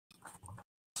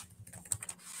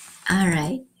All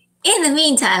right. In the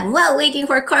meantime, while waiting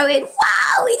for Corwin,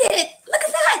 wow, we did it! Look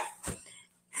at that!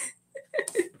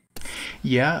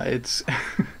 Yeah, it's.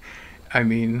 I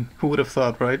mean, who would have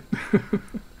thought, right?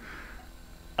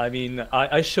 I mean,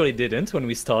 I surely didn't when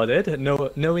we started.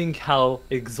 Knowing how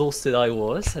exhausted I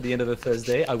was at the end of the first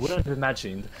day, I wouldn't have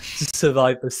imagined to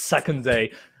survive a second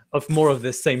day of more of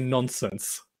the same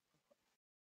nonsense.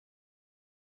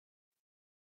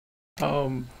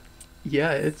 um,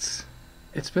 yeah, it's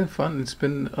been fun. It's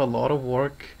been a lot of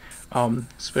work,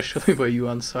 especially by you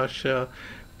and Sasha.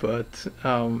 But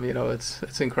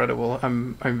it's incredible.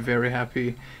 I'm very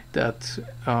happy that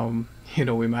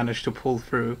we managed to pull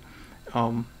through,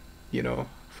 um,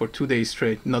 for 2 days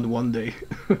straight, not one day.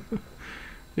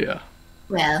 Yeah.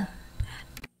 Well,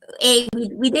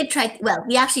 we did try. Well,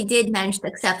 we actually did manage to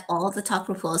accept all the talk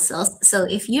proposals. So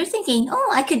if you're thinking,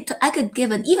 oh, I could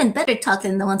give an even better talk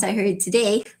than the ones I heard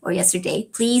today or yesterday,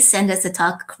 please send us a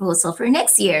talk proposal for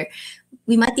next year.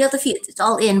 We might be able to fit it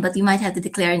all in, but we might have to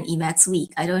declare an Emacs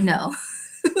week. I don't know.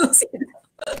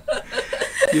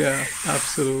 Yeah,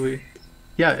 absolutely.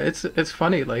 Yeah, it's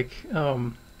funny. Like,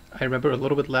 I remember a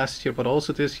little bit last year, but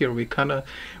also this year, we kind of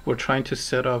were trying to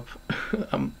set up,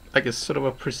 I guess, sort of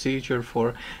a procedure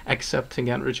for accepting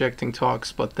and rejecting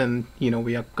talks. But then,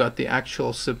 we have got the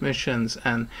actual submissions,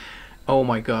 and oh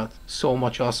my God, so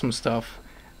much awesome stuff.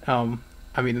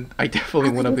 I mean, I definitely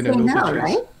How would could have you been say able to no, choose.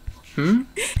 right? Hmm?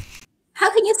 How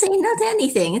can you say no to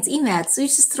anything? It's Emacs. So you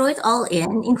just throw it all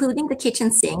in, including the kitchen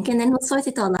sink, and then we'll sort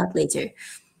it all out later.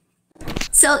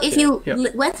 So if Yeah. you Yeah.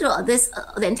 went through all this,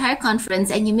 the entire conference,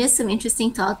 and you missed some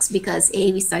interesting talks because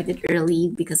A, we started early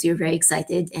because we were very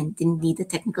excited and didn't need the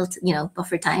technical,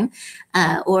 buffer time,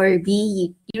 or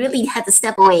B, you really had to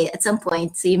step away at some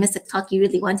point, so you missed a talk you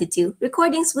really wanted to.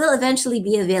 Recordings will eventually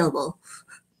be available.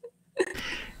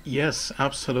 Yes,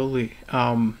 absolutely.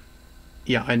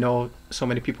 Yeah, I know so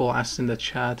many people asked in the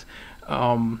chat,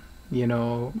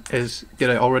 is did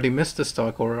I already miss the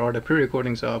stock or are the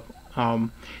pre-recordings up?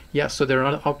 Yeah, so they're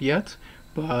not up yet,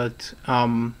 but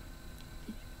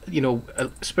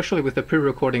especially with the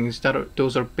pre-recordings,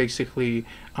 those are basically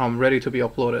ready to be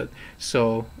uploaded.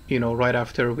 So, right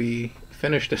after we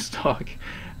finish this talk,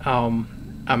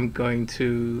 I'm going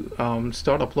to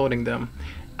start uploading them,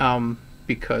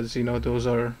 because those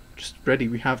are just ready.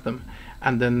 We have them,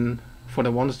 and then for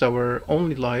the ones that were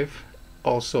only live,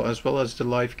 also as well as the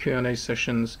live Q&A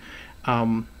sessions,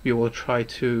 we will try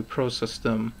to process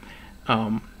them,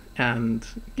 and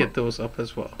get those up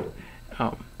as well.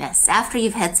 Um, Yes, after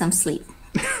you've had some sleep.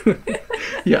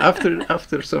 yeah,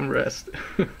 after some rest.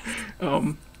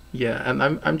 um, yeah, and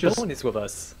I'm just. Corwin is with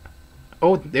us.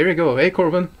 Oh, there you go. Hey,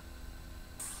 Corwin.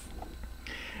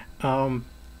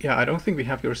 Yeah, I don't think we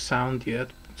have your sound yet,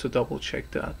 so double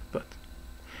check that. But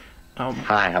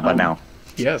Hi, how about now?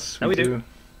 yes, Now we we do.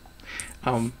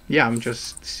 do. Yeah, I'm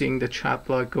just seeing the chat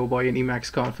log go by in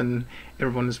EmacsConf, and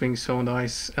everyone is being so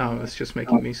nice. It's just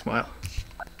making me smile.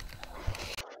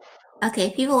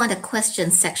 Okay, people want a question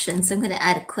section, so I'm going to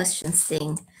add a questions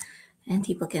thing, and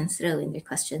people can throw in their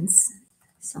questions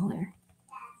somewhere.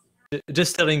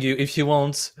 Just telling you, if you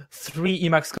want 3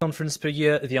 Emacs conference per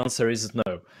year, the answer is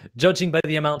no. Judging by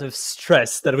the amount of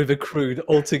stress that we've accrued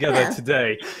altogether Yeah.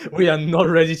 today, we are not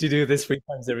ready to do this 3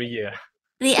 times every year.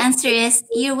 The answer is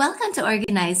you're welcome to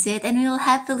organize it, and we will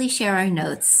happily share our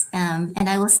notes. And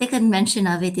I will stick a mention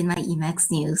of it in my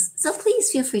Emacs news. So please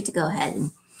feel free to go ahead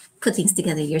and put things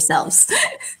together yourselves.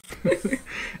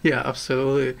 Yeah,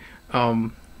 absolutely.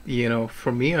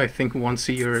 For me, I think once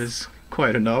a year is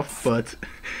quite enough. But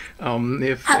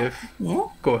if Yeah.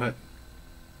 go ahead.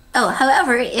 Oh,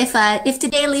 however, if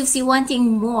today leaves you wanting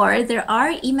more, there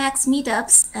are Emacs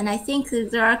meetups, and I think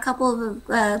that there are a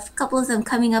couple of them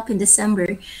coming up in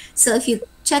December. So if you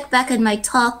check back at my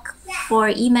talk for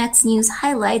Emacs news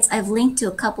highlights, I've linked to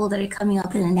a couple that are coming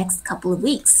up in the next couple of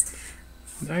weeks.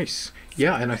 Nice.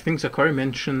 Yeah, and I think Zakari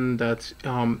mentioned that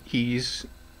he's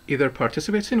either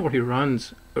participates in or he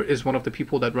runs or is one of the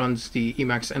people that runs the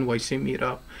Emacs NYC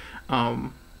meetup.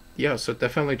 Yeah, so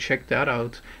definitely check that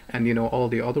out, and all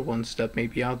the other ones that may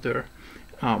be out there.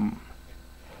 Um,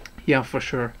 yeah, for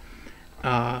sure.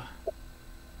 Uh,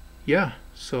 yeah.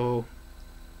 So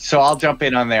I'll jump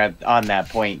in on that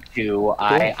point too. Cool.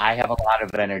 I have a lot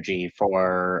of energy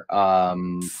for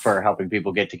helping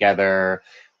people get together.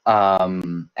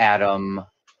 Adam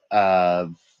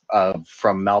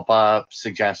from Melpa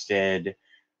suggested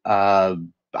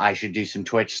I should do some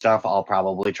Twitch stuff. I'll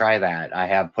probably try that. I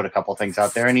have put a couple things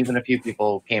out there, and even a few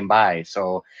people came by.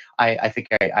 So I think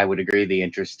I would agree the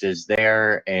interest is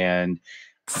there, and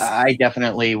I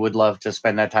definitely would love to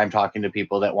spend that time talking to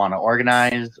people that want to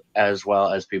organize, as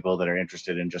well as people that are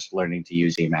interested in just learning to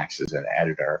use Emacs as an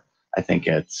editor. I think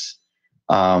it's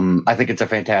a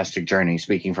fantastic journey.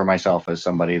 Speaking for myself as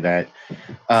somebody that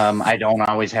I don't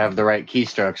always have the right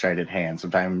keystrokes right at hand.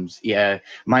 Sometimes, yeah.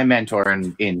 My mentor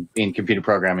in computer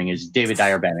programming is David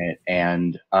Dyer Bennett,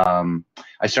 and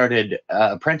I started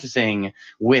apprenticing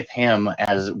with him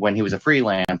as when he was a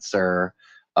freelancer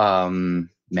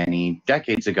many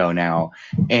decades ago now,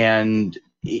 and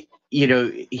you know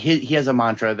he has a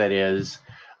mantra that is,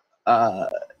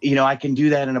 I can do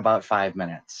that in about 5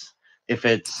 minutes if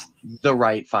it's the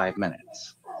right 5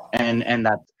 minutes, and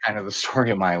that's kind of the story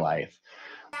of my life.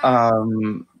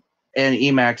 Um, and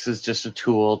Emacs is just a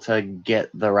tool to get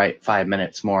the right 5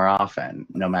 minutes more often,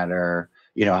 no matter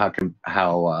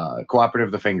how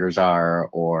cooperative the fingers are,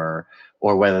 or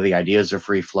whether the ideas are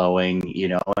free flowing.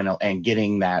 And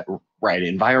getting that right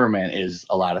environment is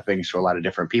a lot of things to a lot of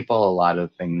different people, a lot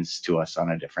of things to us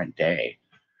on a different day.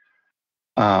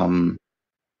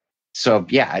 So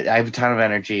yeah, I have a ton of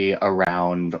energy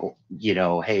around,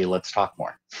 hey, let's talk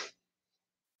more.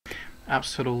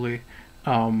 Absolutely.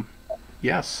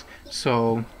 Yes.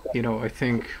 So, I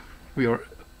think we are,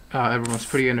 everyone's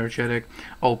pretty energetic.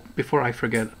 Oh, before I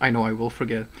forget, I know I will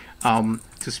forget.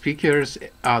 To speakers,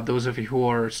 those of you who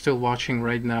are still watching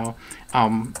right now,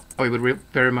 I would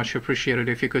very much appreciate it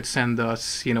if you could send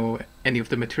us, any of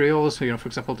the materials, for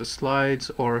example, the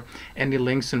slides or any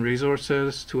links and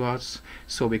resources to us,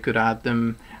 so we could add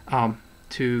them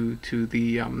to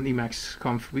the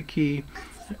EmacsConf wiki.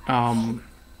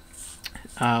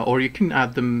 Or you can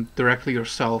add them directly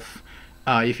yourself.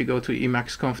 If you go to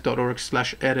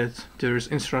emacsconf.org/edit, there's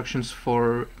instructions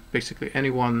for basically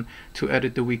anyone to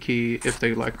edit the wiki if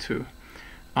they like to.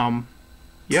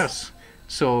 Yes.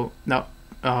 So now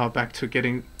back to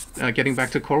getting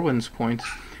back to Corwin's point,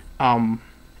 and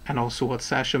also what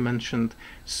Sacha mentioned.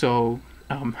 So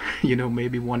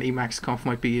maybe one EmacsConf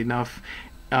might be enough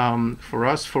for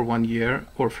us for 1 year,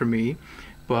 or for me,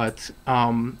 but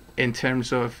in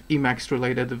terms of Emacs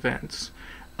related events.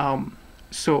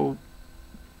 So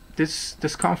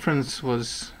this conference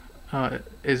is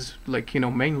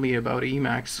mainly about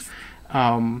Emacs,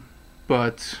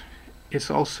 but it's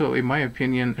also, in my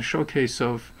opinion, a showcase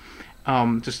of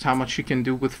just how much you can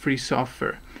do with free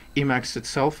software. Emacs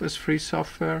itself is free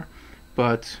software,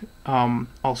 but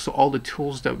also all the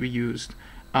tools that we used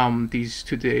these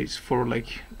 2 days for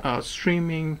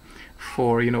streaming,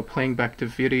 for playing back the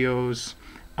videos.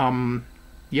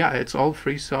 Yeah, it's all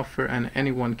free software and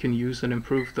anyone can use and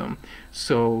improve them.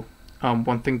 So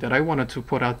one thing that I wanted to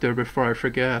put out there before I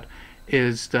forget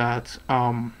is that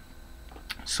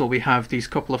so we have these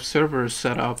couple of servers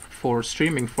set up for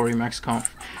streaming for EmacsConf,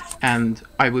 and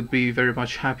I would be very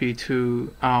much happy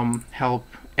to help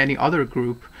any other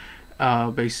group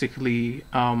basically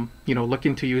look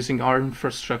into using our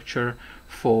infrastructure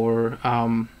for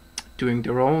doing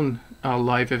their own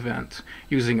live event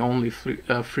using only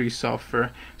free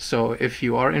software. So if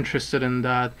you are interested in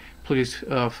that, please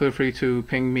feel free to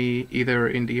ping me either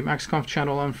in the EmacsConf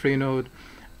channel on Freenode,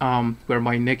 where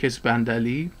my nick is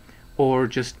Bandali, or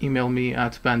just email me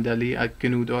at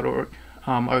bandali@gnu.org.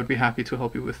 I would be happy to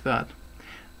help you with that.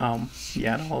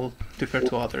 Yeah, and I'll defer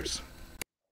to others.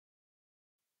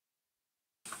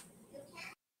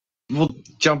 Well,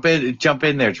 jump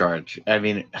in there, George. I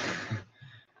mean,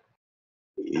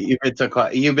 you've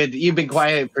been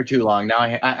quiet for too long. Now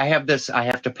I have this. I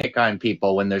have to pick on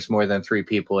people when there's more than 3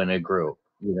 people in a group.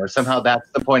 Somehow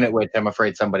that's the point at which I'm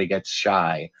afraid somebody gets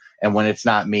shy, and when it's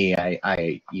not me, I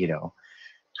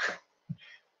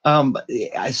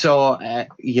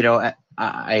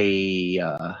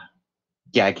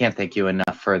can't thank you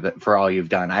enough for all you've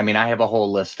done. I mean, I have a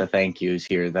whole list of thank yous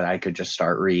here that I could just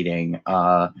start reading.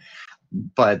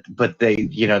 But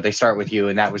they start with you,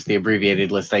 and that was the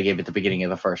abbreviated list I gave at the beginning of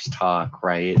the first talk,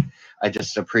 right? I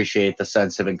just appreciate the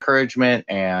sense of encouragement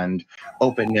and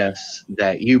openness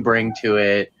that you bring to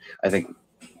it. I think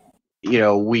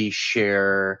we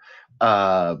share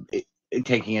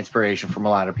taking inspiration from a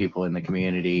lot of people in the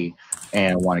community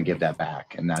and want to give that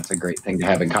back, and that's a great thing to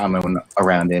have in common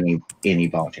around any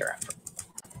volunteer effort.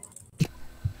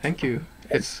 Thank you.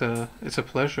 It's a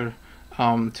pleasure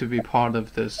to be part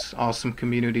of this awesome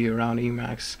community around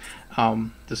Emacs,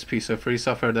 this piece of free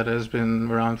software that has been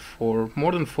around for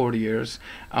more than 40 years.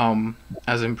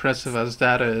 As impressive as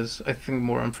that is, I think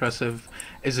more impressive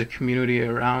is the community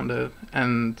around it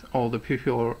and all the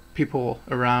people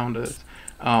around it.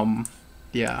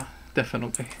 Yeah,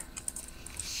 definitely.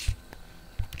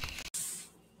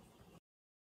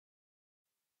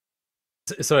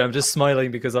 Sorry, I'm just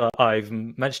smiling because I've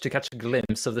managed to catch a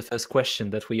glimpse of the first question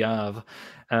that we have,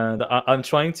 and I'm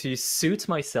trying to suit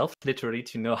myself literally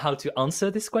to know how to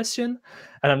answer this question,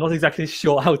 and I'm not exactly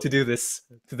sure how to do this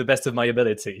to the best of my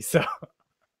ability. So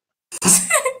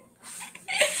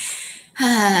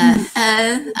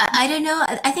I don't know.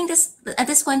 I think at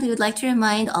this point we would like to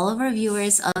remind all of our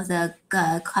viewers of the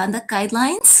conduct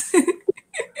guidelines.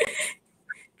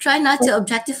 Try not to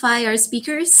objectify our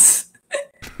speakers.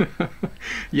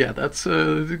 Yeah, that's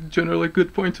a generally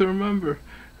good point to remember.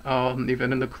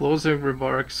 Even in the closing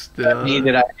remarks, Did I do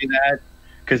that?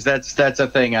 Because that's a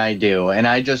thing I do, and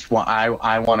I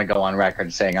want to go on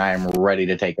record saying I am ready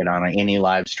to take it on any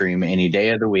live stream any day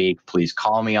of the week. Please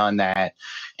call me on that.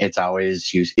 It's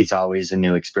always a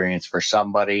new experience for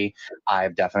somebody.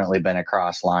 I've definitely been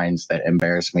across lines that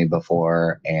embarrassed me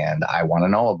before, and I want to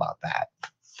know about that.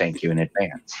 Thank you in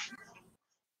advance.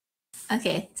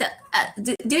 Okay, so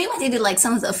do we want to do like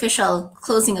some of the official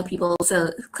closing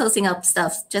up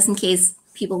stuff, just in case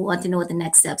people want to know what the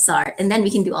next steps are, and then we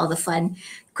can do all the fun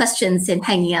questions and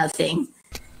hanging out thing.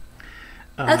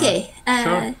 Okay,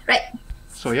 sure. Right.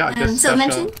 So yeah, I guess so Sacha...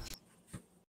 mention.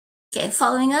 Okay,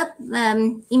 following up,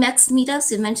 Emacs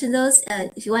meetups, we mentioned those.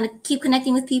 If you want to keep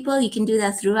connecting with people, you can do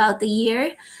that throughout the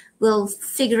year. We'll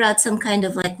figure out some kind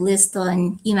of like list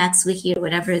on Emacs Wiki or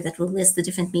whatever that will list the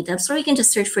different meetups, or you can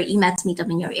just search for Emacs meetup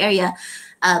in your area.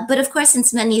 But of course,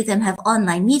 since many of them have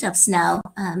online meetups now,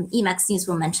 Emacs News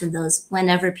will mention those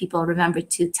whenever people remember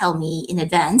to tell me in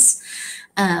advance.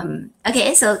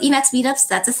 Okay, so Emacs meetups,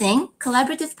 that's a thing.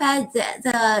 Collaborative pad,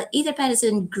 the Etherpad is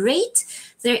doing great.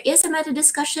 There is a meta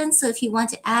discussion, so if you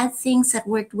want to add things that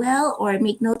worked well or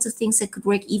make notes of things that could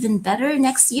work even better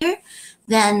next year,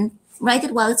 then write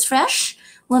it while it's fresh.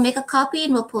 We'll make a copy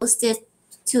and we'll post it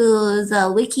to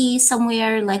the wiki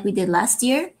somewhere like we did last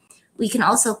year. We can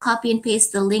also copy and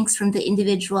paste the links from the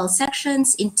individual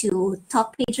sections into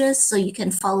talk pages, so you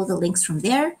can follow the links from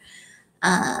there.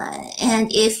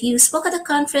 And if you spoke at a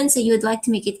conference and you would like to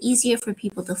make it easier for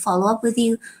people to follow up with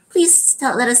you, please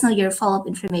let us know your follow-up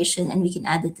information and we can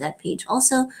add it to that page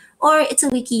also. Or it's a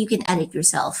wiki, you can add it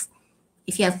yourself.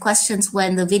 If you have questions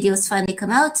when the videos finally come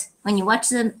out, when you watch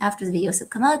them after the videos have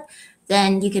come out,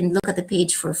 then you can look at the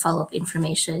page for follow-up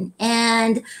information.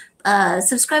 And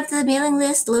subscribe to the mailing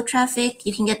list, low traffic.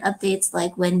 You can get updates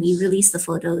like when we release the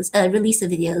photos, release the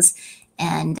videos,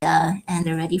 and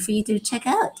they're ready for you to check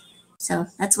out. So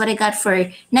that's what I got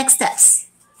for next steps.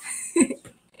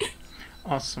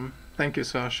 Awesome. Thank you,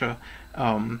 Sacha.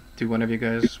 Do one of you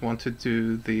guys want to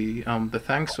do the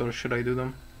thanks, or should I do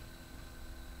them?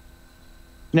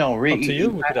 No, up to you.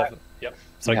 We could have. Yep.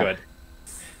 So go ahead.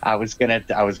 I was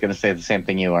gonna say the same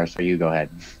thing you are, so you go ahead.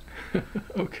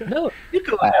 Okay. No, you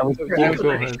go ahead. I was go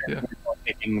ahead. Yeah.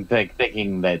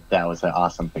 thinking that was an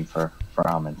awesome thing for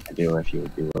Amin to do if you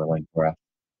would be willing for us.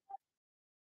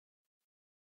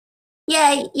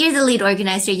 Yeah, you're the lead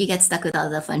organizer. You get stuck with all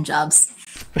the fun jobs.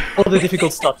 All the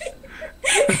difficult stuff.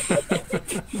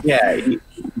 Yeah,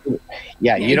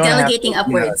 you don't delegating have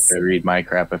upwards. To read my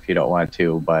crap if you don't want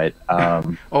to, but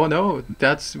oh no,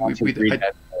 that's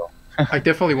I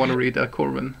definitely want to read that,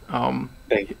 Corwin.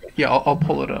 Thank you. Yeah, I'll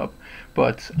pull it up.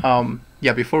 But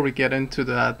yeah, before we get into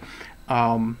that,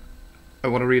 I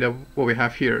want to read what we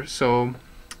have here. So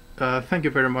thank you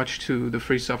very much to the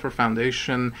Free Software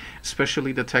Foundation,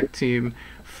 especially the tech team,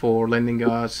 for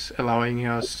allowing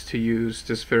us to use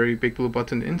this very big blue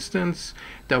button instance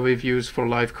that we've used for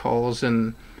live calls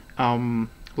and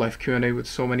live Q&A with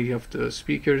so many of the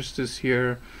speakers this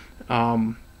year.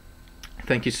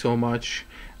 Thank you so much.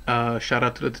 Shout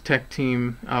out to the tech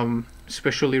team,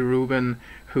 especially Ruben,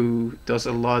 who does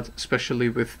a lot, especially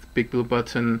with Big Blue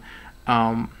Button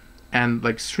and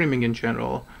like streaming in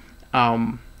general.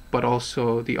 But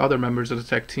also the other members of the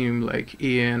tech team like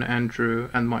Ian, Andrew,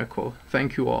 and Michael.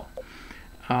 Thank you all.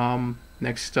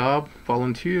 Next up,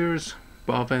 volunteers,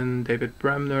 Bhavin, David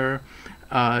Bremner,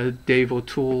 Dave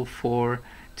O'Toole for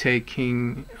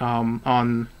taking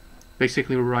on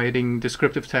basically writing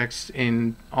descriptive text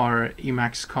in our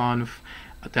EmacsConf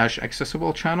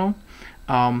 -accessible channel,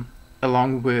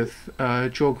 along with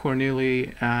Joe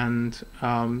Corneli and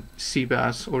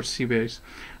Seabass or Seabase,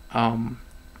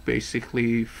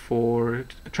 basically for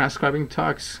transcribing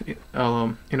talks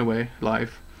in a way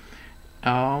live.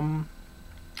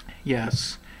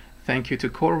 Yes, thank you to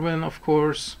Corwin, of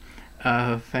course.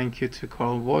 Thank you to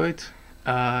Carl Voigt.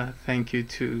 Thank you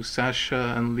to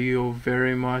Sacha and Leo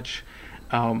very much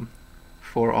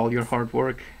for all your hard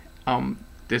work.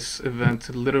 This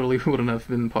event literally wouldn't have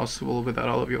been possible without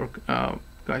all of your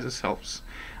guys' helps.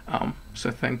 So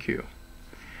thank you.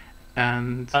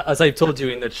 And As I told you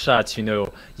in the chat, you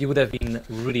know, you would have been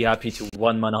really happy to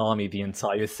one-man army the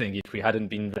entire thing if we hadn't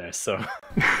been there. So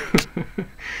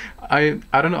I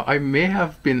don't know. I may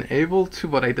have been able to,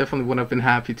 but I definitely wouldn't have been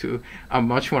happy to. I'm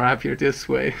much more happier this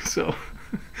way. So,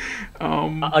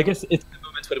 I guess it's the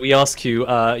moment when we ask you,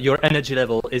 your energy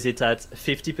level, is it at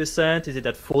 50%? Is it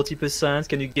at 40%?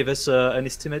 Can you give us an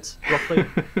estimate, roughly?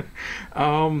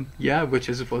 yeah, which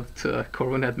is what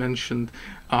Corwin had mentioned.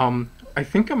 I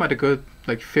think I'm at a good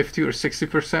like 50 or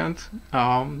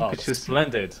 60%. Which is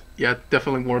splendid. Yeah,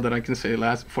 definitely more than I can say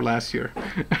for last year.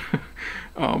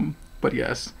 But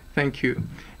yes, thank you.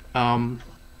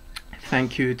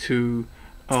 Thank you to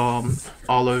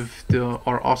all of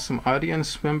our awesome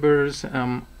audience members,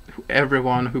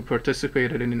 everyone who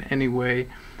participated in any way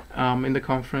in the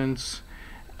conference.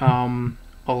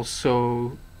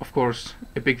 Also, of course,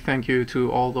 a big thank you to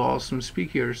all the awesome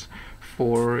speakers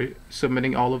for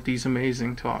submitting all of these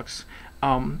amazing talks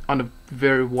on a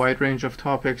very wide range of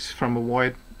topics from a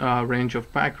wide range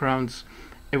of backgrounds.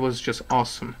 It was just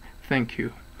awesome. Thank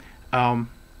you.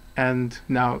 And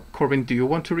now, Corwin, do you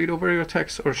want to read over your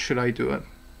text, or should I do it?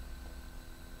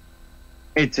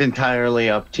 It's entirely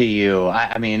up to you.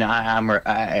 I mean, I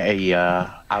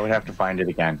would have to find it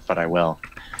again, but I will.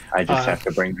 I just have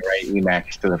to bring the right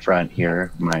Emacs to the front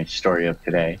here. My story of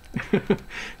today.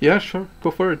 Yeah, sure.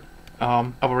 Go for it.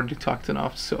 I've already talked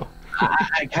enough, so.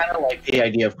 I kind of like the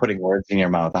idea of putting words in your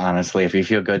mouth, honestly. If you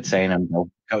feel good saying them,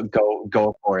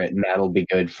 go for it, and that'll be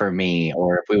good for me.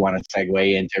 Or if we want to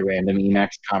segue into random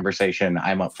Emacs conversation,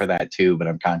 I'm up for that too, but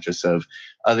I'm conscious of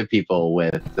other people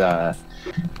with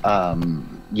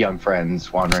young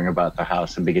friends wandering about the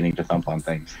house and beginning to thump on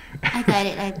things. I got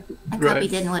it. I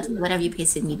copied in whatever you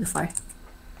pasted me before.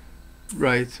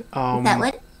 Right. Is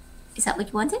that what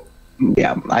you wanted?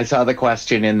 Yeah, I saw the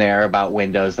question in there about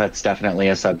Windows. That's definitely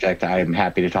a subject I'm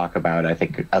happy to talk about. I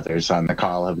think others on the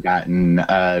call have gotten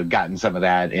some of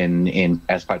that in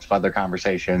as parts of other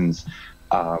conversations.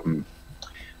 In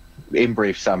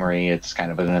brief summary, it's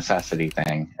kind of a necessity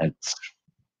thing. It's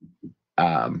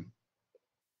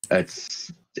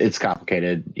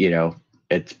complicated, you know.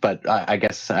 But I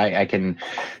guess I can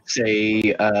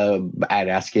say I'd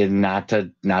ask you not to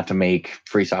make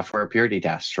free software a purity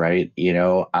test, right? You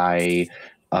know, I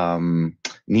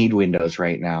need Windows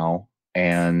right now,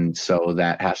 and so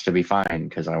that has to be fine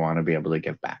because I want to be able to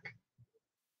give back.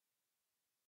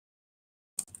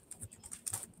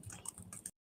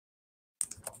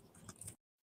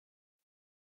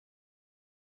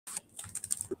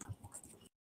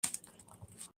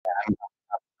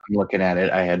 I'm looking at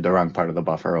it. I had the wrong part of the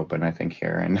buffer open, I think,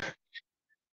 here. And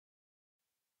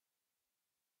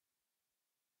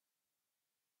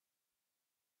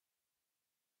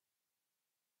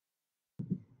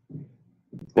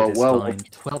Well,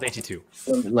 1282.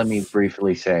 Let me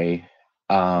briefly say,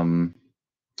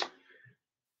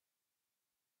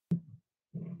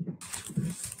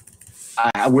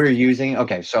 we're using,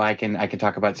 okay, so I can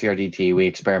talk about CRDT. We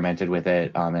experimented with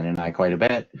it, Amin and I, quite a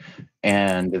bit,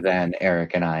 and then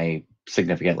Eric and I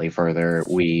significantly further.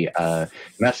 We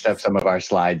messed up some of our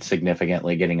slides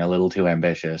significantly, getting a little too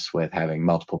ambitious with having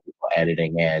multiple people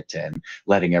editing it and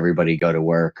letting everybody go to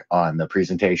work on the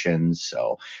presentations.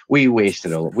 So we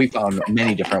found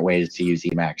many different ways to use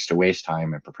Emacs to waste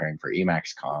time in preparing for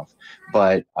EmacsConf,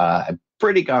 but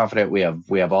pretty confident we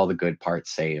have all the good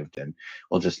parts saved, and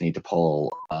we'll just need to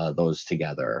pull those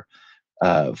together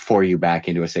for you back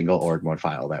into a single org mode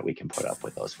file that we can put up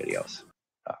with those videos.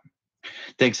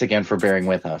 Thanks again for bearing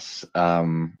with us.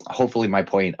 Hopefully my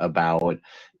point about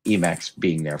Emacs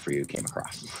being there for you came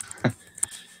across.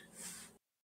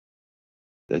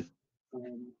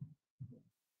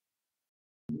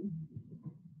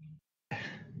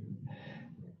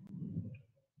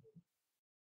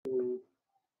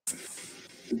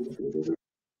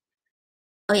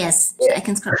 Oh yes, I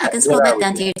can scroll back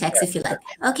down to your text if you like.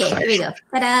 Okay, here we go.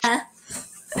 Ta-da!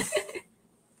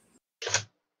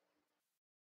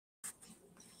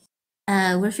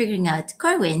 We're figuring out.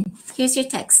 Corwin, here's your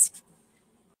text.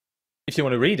 If you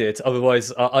want to read it,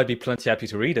 otherwise I'd be plenty happy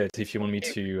to read it if you want me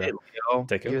to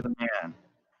take it. You're the man.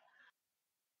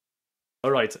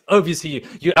 All right. Obviously,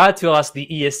 you had to ask the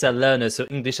ESL learner, so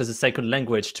English as a second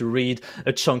language, to read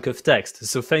a chunk of text.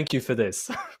 So thank you for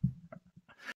this.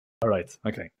 All right.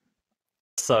 Okay.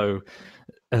 So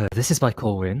this is by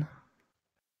Corwin.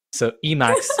 So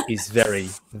Emacs is very,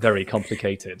 very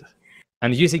complicated,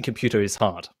 and using computer is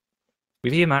hard.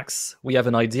 With Emacs, we have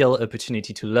an ideal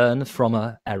opportunity to learn from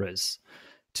our errors,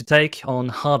 to take on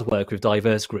hard work with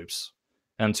diverse groups,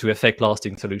 and to effect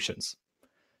lasting solutions.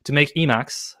 to make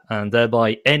Emacs, and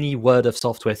thereby any word of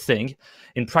software thing,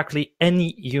 in practically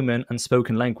any human and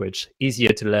spoken language,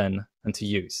 easier to learn and to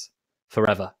use,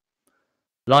 forever.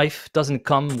 Life doesn't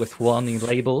come with warning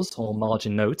labels or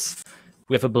margin notes.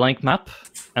 We have a blank map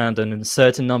and an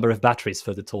uncertain number of batteries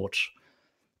for the torch.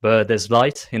 But there's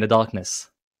light in the darkness.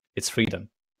 It's freedom.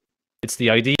 It's the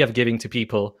idea of giving to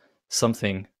people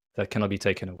something that cannot be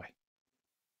taken away.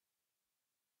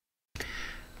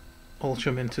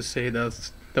 Also meant to say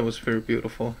that was very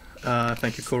beautiful.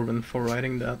 Thank you, Corwin, for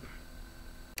writing that.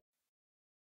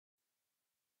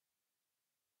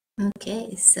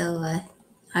 Okay, so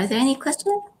are there any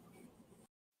questions?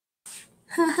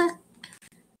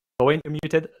 Corwin, you're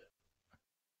muted.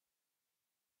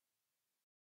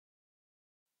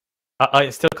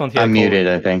 I still can't hear. I'm Corwin. muted,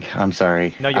 I think. I'm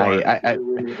sorry. No, you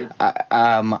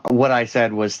are. What I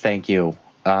said was thank you.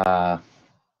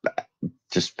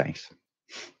 Just thanks.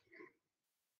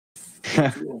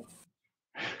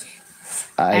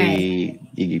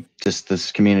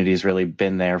 This community's really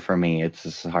been there for me. It's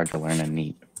just hard to learn and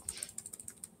neat.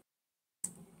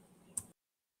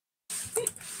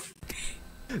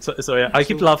 So yeah, I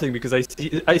keep laughing because I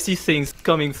see things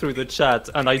coming through the chat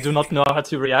and I do not know how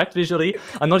to react visually.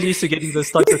 I'm not used to getting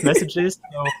those types of messages,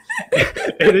 so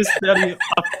it is fairly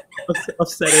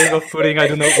upsetting, off-putting. I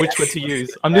don't know which word to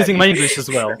use. I'm losing my English as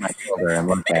well. And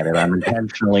look at it. I'm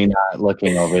intentionally not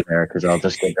looking over there because I'll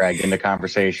just get dragged into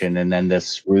conversation, and then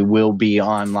we will be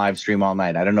on live stream all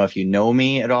night. I don't know if you know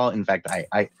me at all. In fact,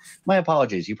 my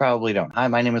apologies. You probably don't. Hi,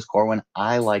 my name is Corwin.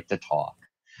 I like to talk.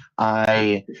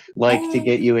 I like to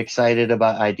get you excited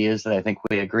about ideas that I think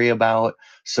we agree about,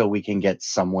 so we can get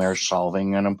somewhere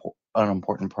solving an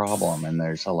important problem. And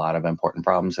there's a lot of important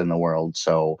problems in the world.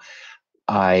 So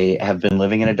I have been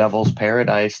living in a devil's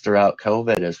paradise throughout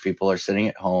COVID as people are sitting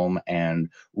at home and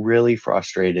really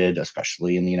frustrated,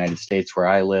 especially in the United States where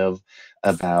I live,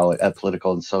 about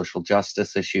political and social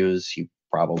justice issues. You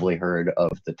probably heard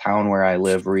of the town where I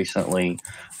live recently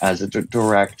as a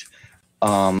direct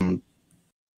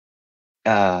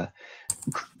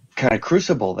kind of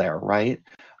crucible there, right?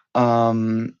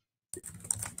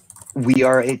 We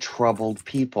are a troubled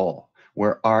people.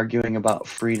 We're arguing about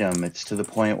freedom. It's to the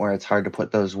point where it's hard to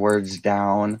put those words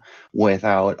down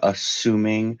without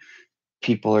assuming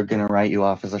people are going to write you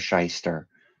off as a shyster.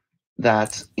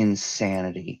 That's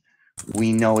insanity.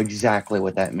 We know exactly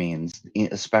what that means,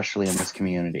 especially in this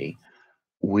community.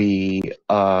 We're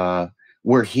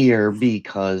here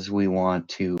because we want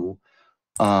to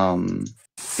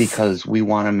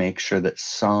make sure that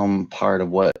some part of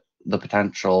what the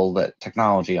potential that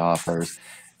technology offers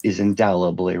is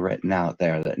indelibly written out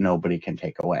there that nobody can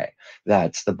take away.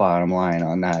 That's the bottom line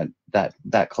on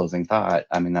that closing thought.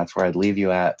 I mean, that's where I'd leave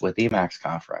you at with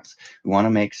EmacsConf. We want to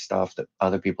make stuff that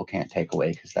other people can't take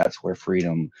away, because that's where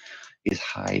freedom is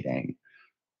hiding.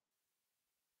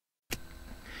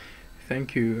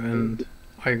 Thank you, and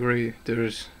I agree.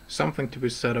 There's something to be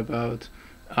said about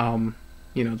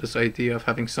this idea of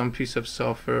having some piece of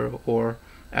software or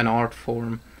an art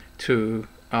form to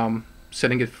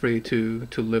setting it free to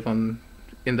live on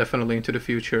indefinitely into the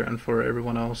future, and for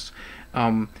everyone else,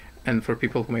 and for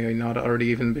people who may not already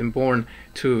even been born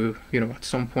to at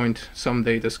some point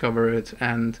someday discover it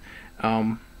and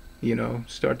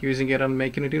start using it and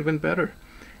making it even better.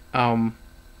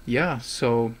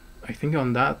 So I think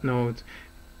on that note,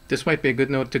 this might be a good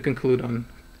note to conclude on.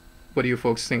 What do you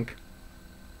folks think?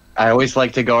 I always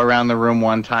like to go around the room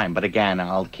one time, but again,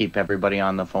 I'll keep everybody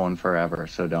on the phone forever.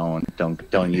 So don't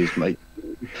use my.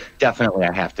 Definitely,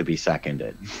 I have to be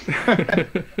seconded.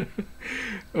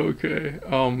 Okay,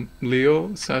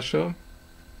 Leo, Sacha.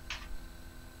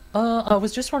 I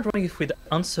was just wondering if we'd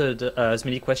answered as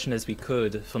many questions as we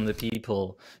could from the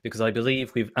people, because I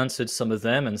believe we've answered some of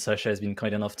them, and Sacha has been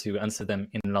kind enough to answer them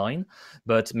in line.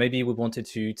 But maybe we wanted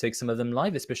to take some of them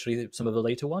live, especially some of the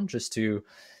later ones, just to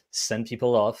send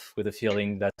people off with a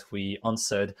feeling that we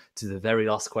answered to the very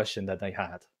last question that they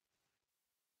had.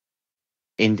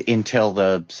 Until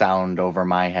the sound over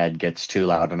my head gets too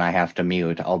loud and I have to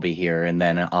mute, I'll be here, and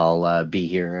then I'll be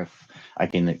here if I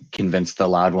can convince the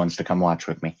loud ones to come watch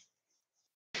with me.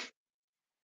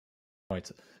 Right.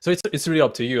 So it's really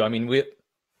up to you. I mean,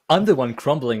 I'm the one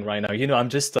crumbling right now. I'm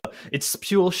just, it's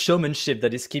pure showmanship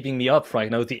that is keeping me up right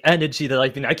now, the energy that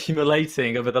I've been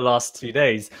accumulating over the last 2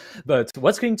 days. But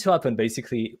what's going to happen,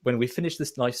 basically, when we finish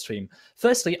this live stream,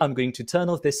 firstly, I'm going to turn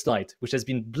off this light, which has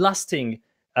been blasting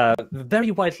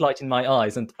very white light in my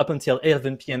eyes and up until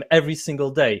 11 p.m. every single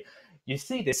day. You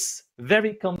see this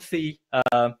very comfy,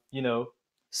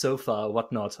 sofa or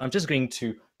whatnot. I'm just going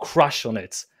to crash on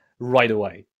it right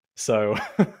away. So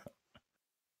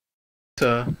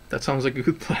that sounds like a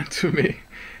good plan to me.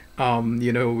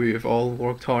 We've all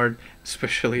worked hard,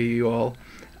 especially you all,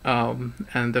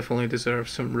 and definitely deserve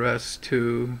some rest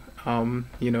to,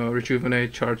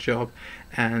 rejuvenate, charge up,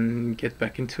 and get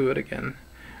back into it again.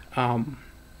 Um,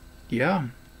 yeah,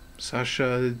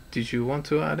 Sasha, did you want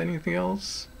to add anything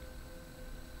else?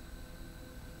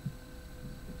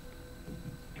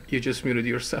 You just muted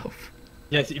yourself.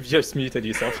 Yes, you've just muted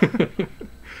yourself.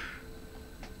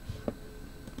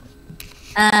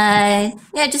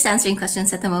 Yeah, just answering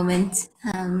questions at the moment.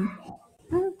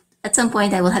 At some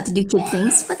point, I will have to do kid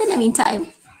things, but in the meantime,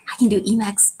 I can do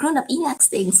grown-up Emacs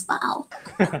things. Wow.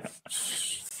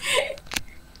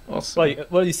 Awesome.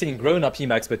 Well, you're saying grown-up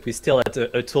Emacs, but we still had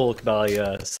a talk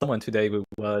by someone today who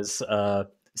was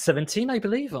 17, I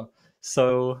believe.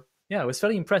 So yeah, I was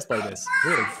very impressed by this.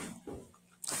 Really.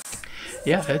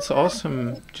 Yeah, it's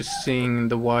awesome just seeing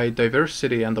the wide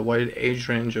diversity and the wide age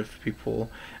range of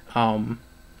people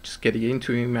just getting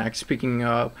into Emacs, speaking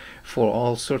up for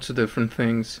all sorts of different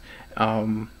things.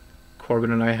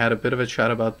 Corwin and I had a bit of a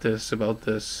chat about this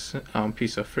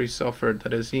piece of free software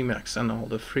that is Emacs and all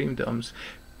the freedoms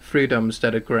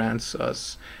that it grants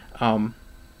us.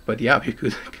 But yeah, we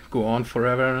could go on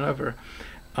forever and ever.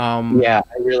 Yeah,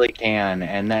 I really can,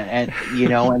 and that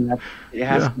it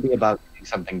has to be about getting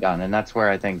something done, and that's where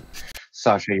I think,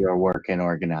 Sacha, your work in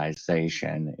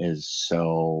organization is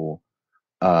so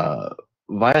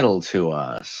vital to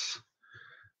us.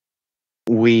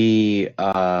 We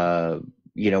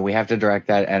we have to direct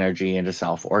that energy into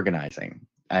self-organizing,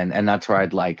 and that's where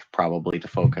I'd like probably to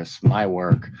focus my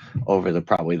work over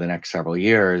probably the next several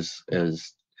years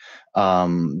is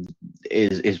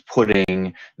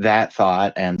putting that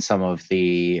thought and some of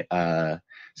the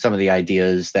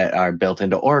ideas that are built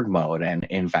into org mode, and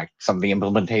in fact some of the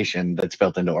implementation that's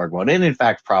built into org mode, and in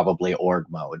fact probably org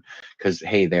mode, because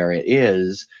hey, there it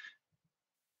is,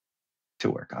 to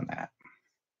work on that.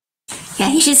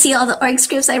 Yeah, you should see all the org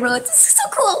scripts I wrote. This is so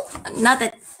cool. Not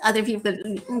that other people,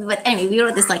 but anyway, we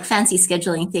wrote this like fancy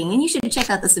scheduling thing, and you should check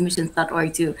out the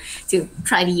submissions.org to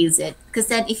try to use it, because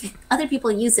then if other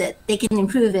people use it, they can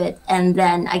improve it, and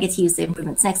then I get to use the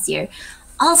improvements next year.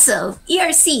 Also,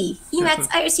 ERC, Emacs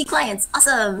IRC clients,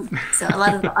 awesome. So a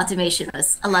lot of the automation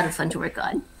was a lot of fun to work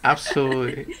on.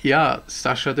 Absolutely. Yeah,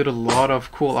 Sasha did a lot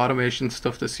of cool automation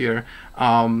stuff this year,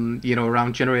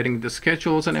 around generating the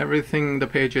schedules and everything, the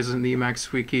pages in the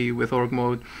Emacs wiki with org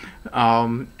mode,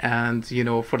 and,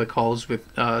 for the calls with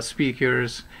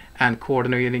speakers and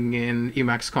coordinating in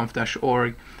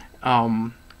EmacsConf-org,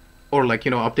 or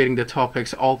updating the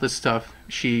topics, all this stuff.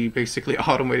 She basically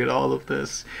automated all of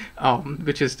this,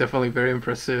 which is definitely very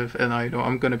impressive, and I know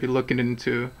I'm going to be looking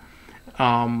into.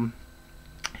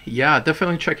 Yeah,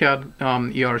 definitely check out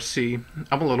ERC.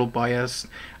 I'm a little biased.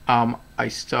 I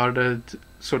started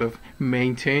sort of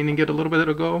maintaining it a little bit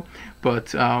ago,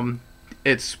 but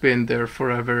it's been there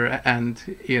forever, and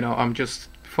I'm just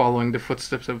following the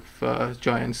footsteps of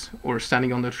giants or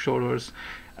standing on their shoulders.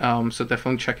 So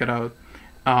definitely check it out.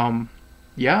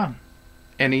 Yeah.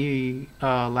 Any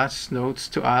last notes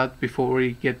to add before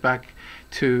we get back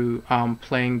to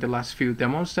playing the last few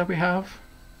demos that we have?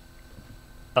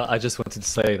 I just wanted to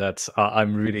say that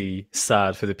I'm really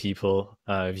sad for the people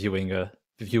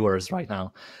viewers right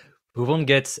now who won't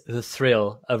get the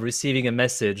thrill of receiving a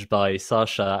message by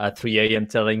Sacha at 3 a.m.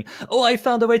 telling, "Oh, I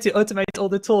found a way to automate all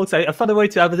the talks. I found a way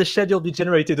to have the schedule be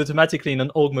generated automatically in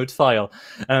an org mode file."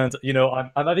 And,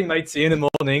 I'm having my tea in the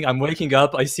morning. I'm waking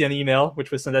up. I see an email,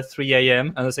 which was sent at 3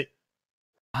 a.m. And I say,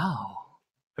 wow,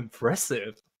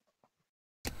 impressive.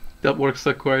 That works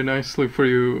out quite nicely for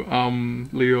you,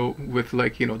 Leo, with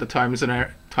the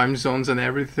time zones and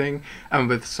everything, and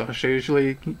with Sasha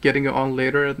usually getting it on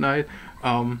later at night.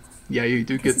 Yeah, you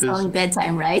do get this. It's only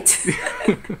bedtime, right? I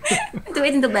have to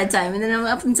wait until bedtime, and then I'm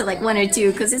up until like 1 or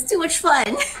 2 because it's too much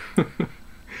fun.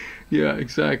 Yeah,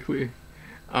 exactly.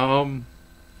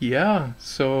 Yeah,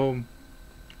 so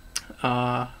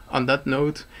on that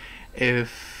note,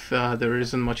 if there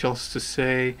isn't much else to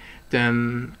say,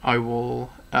 then I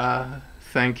will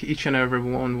thank each and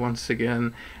everyone once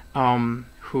again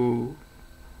who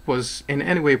was in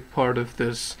any way part of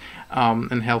this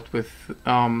and helped with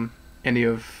any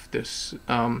of this,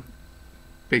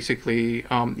 basically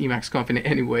EmacsConf in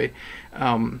any way,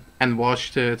 and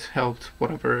watched it, helped,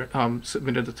 whatever,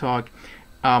 submitted the talk.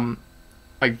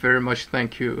 I very much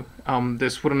thank you.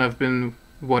 This wouldn't have been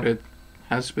what it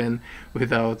has been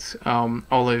without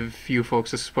all of you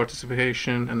folks'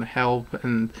 participation and help,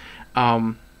 and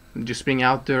just being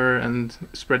out there and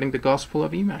spreading the gospel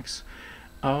of Emacs.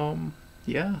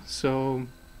 Yeah, so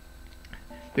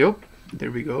yep,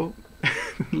 there we go.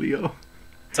 Leo.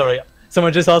 Sorry,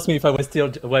 Someone just asked me if I was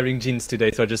still wearing jeans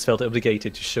today, so I just felt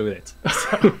obligated to show it.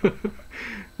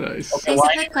 Nice. Okay, There's well,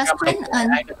 a quick question. I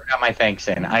never got my thanks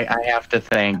in. I have to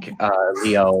thank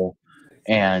Leo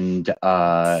and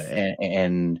I'll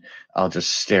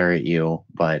just stare at you,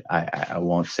 but I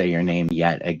won't say your name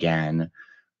yet again.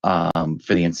 For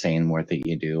the insane work that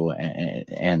you do,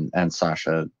 and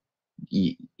Sacha,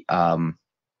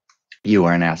 you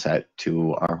are an asset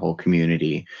to our whole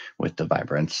community with the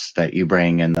vibrance that you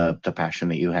bring and the passion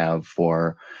that you have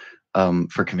for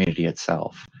community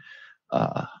itself.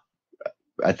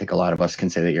 I think a lot of us can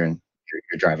say that you're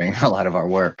driving a lot of our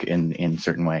work in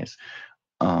certain ways.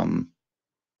 And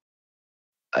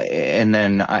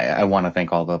then I want to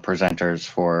thank all the presenters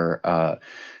for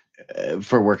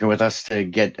working with us to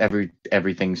get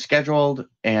everything scheduled,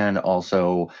 and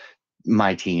also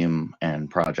my team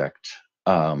and project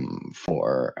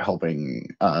for helping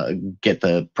get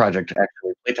the project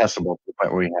actually play testable to the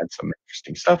point where we had some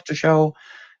interesting stuff to show,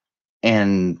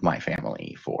 and my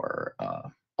family for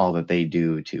all that they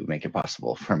do to make it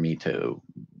possible for me to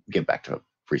get back to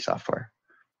free software.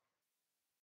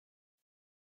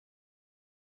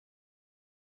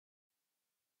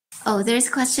 Oh, there's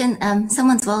a question.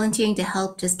 Someone's volunteering to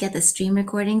help just get the stream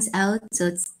recordings out.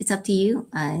 So it's up to you.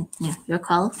 Your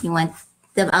call. If you want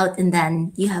them out, and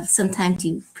then you have some time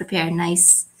to prepare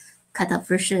nice cut up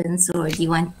versions, or do you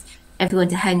want everyone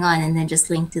to hang on and then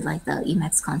just link to like the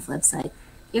EmacsConf website?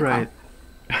 Your Right.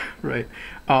 Right.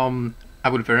 I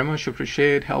would very much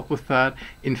appreciate help with that.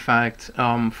 In fact,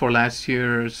 for last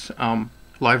year's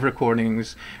live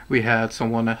recordings, we had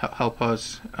someone help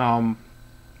us.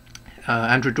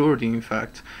 Andrew Doherty, in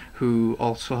fact, who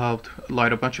also helped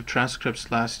light a bunch of transcripts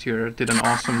last year, did an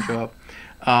awesome job.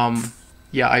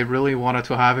 Yeah, I really wanted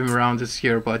to have him around this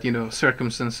year, but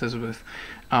circumstances with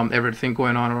everything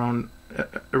going on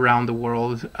around the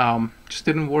world just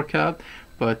didn't work out.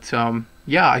 But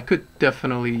yeah, I could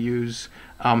definitely use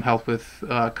help with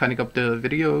cutting up the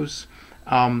videos.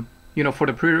 For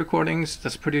the pre-recordings,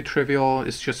 that's pretty trivial.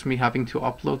 It's just me having to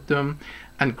upload them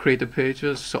and create the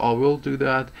pages, so I will do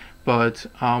that. But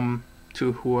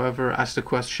to whoever asked the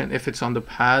question, if it's on the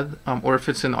pad or if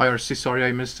it's in IRC, sorry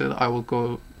I missed it, I will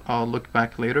go look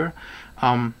back later.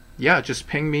 Yeah, just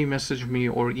ping me, message me,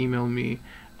 or email me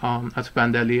at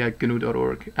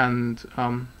bandali@gnu.org, and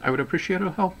I would appreciate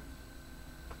your help.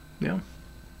 Yeah.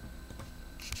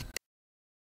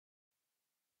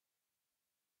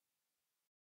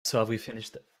 So have we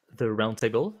finished the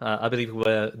roundtable? I believe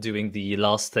we're doing the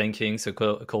last thanking. So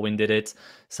Corwin did it,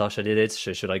 Sacha did it.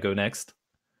 Should I go next?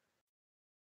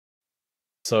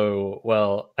 So,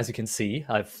 well, as you can see,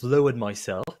 I've lowered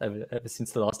myself ever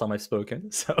since the last time I've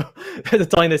spoken. So the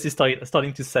tiredness is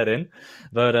starting to set in.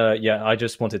 But yeah, I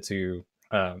just wanted to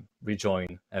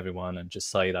rejoin everyone and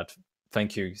just say that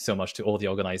thank you so much to all the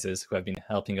organizers who have been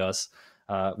helping us.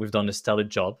 We've done a stellar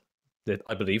job, that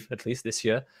I believe, at least this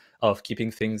year, of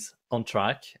keeping things on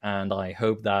track. And I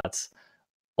hope that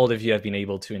all of you have been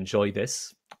able to enjoy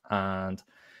this. And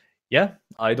yeah,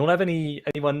 I don't have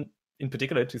anyone in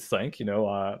particular to thank.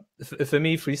 For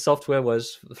me, free software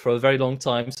was for a very long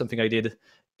time something I did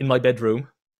in my bedroom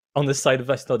on the side of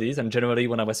my studies, and generally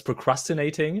when I was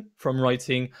procrastinating from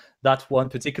writing that one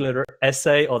particular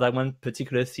essay or that one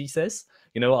particular thesis,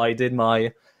 I did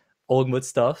my org mode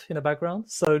stuff in the background.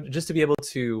 So just to be able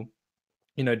to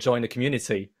join a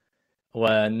community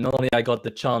where not only I got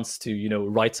the chance to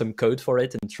write some code for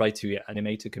it and try to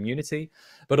animate a community,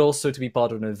 but also to be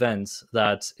part of an event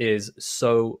that is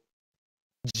so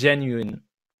genuine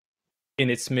in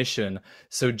its mission,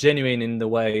 so genuine in the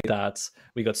way that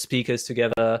we got speakers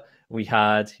together, we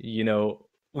had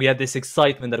this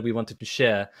excitement that we wanted to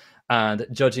share, and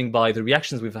judging by the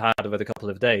reactions we've had over the couple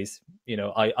of days,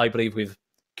 I believe we've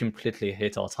completely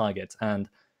hit our target. And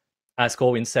as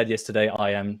Corwin said yesterday,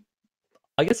 I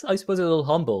suppose a little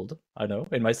humbled. I know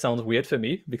it might sound weird for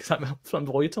me because I'm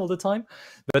flamboyant all the time,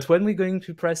 but when we're going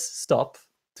to press stop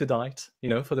tonight,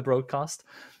 for the broadcast,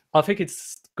 I think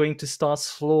it's going to start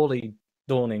slowly,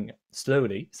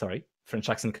 French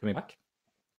accent coming back,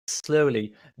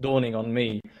 slowly dawning on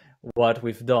me what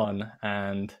we've done.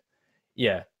 And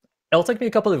yeah, it'll take me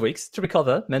a couple of weeks to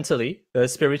recover mentally,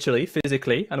 spiritually,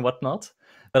 physically, and whatnot.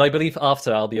 But I believe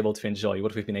after I'll be able to enjoy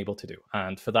what we've been able to do.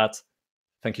 And for that,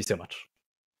 thank you so much.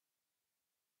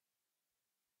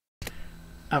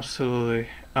 Absolutely.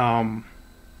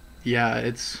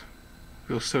 Yeah,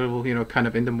 we're still, kind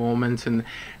of in the moment, and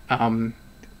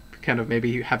kind of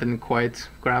maybe haven't quite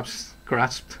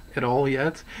grasped it all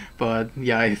yet. But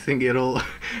yeah, I think it'll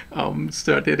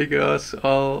start hitting us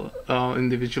all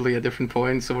individually at different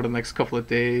points over the next couple of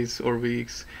days or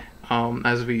weeks.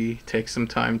 as we take some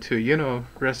time to, you know,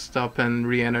 rest up and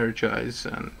re-energize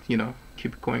and, you know,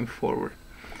 keep going forward.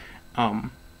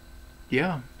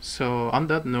 Yeah, so on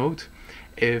that note,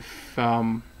 if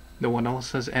no one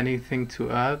else has anything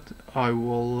to add, I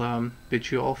will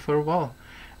bid you all farewell.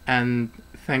 And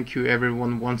thank you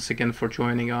everyone once again for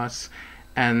joining us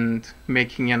and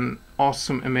making an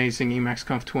awesome, amazing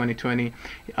EmacsConf 2020.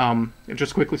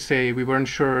 Just quickly say, we weren't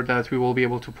sure that we will be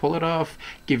able to pull it off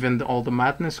given all the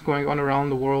madness going on around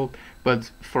the world,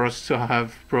 but for us to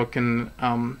have broken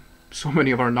so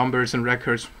many of our numbers and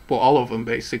records, well, all of them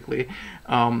basically,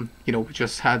 you know, we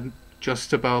just had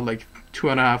just about like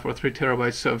 2.5 or 3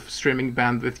 terabytes of streaming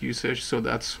bandwidth usage, so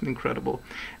that's incredible,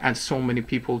 and so many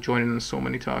people joining in so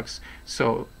many talks,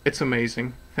 so it's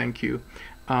amazing. Thank you.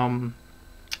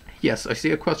 Yes, I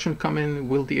see a question coming.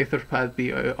 Will the Etherpad be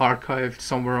archived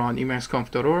somewhere on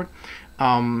emacsconf.org?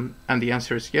 And the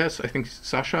answer is yes. I think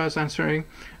Sacha is answering.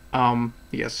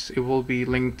 Yes, it will be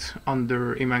linked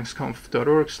under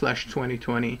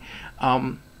emacsconf.org/2020.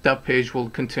 That page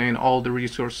will contain all the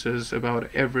resources about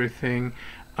everything,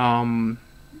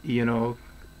 you know,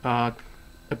 about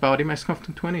EmacsConf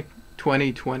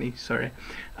 2020, sorry.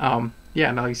 Yeah,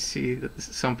 and I see that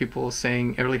some people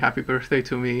saying early happy birthday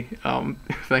to me.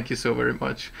 Thank you so very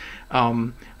much.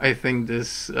 I think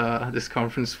this this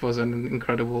conference was an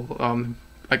incredible,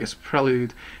 I guess,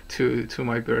 prelude to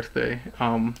my birthday.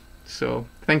 So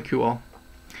thank you all.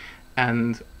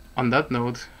 And on that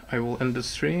note, I will end the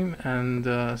stream and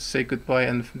say goodbye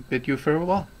and bid you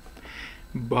farewell.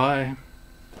 Bye.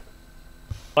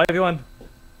 Bye, everyone.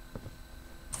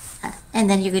 And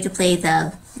then you're going to play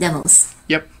the demos.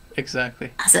 Yep,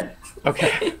 exactly. Awesome.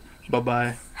 Okay.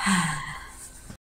 Bye-bye.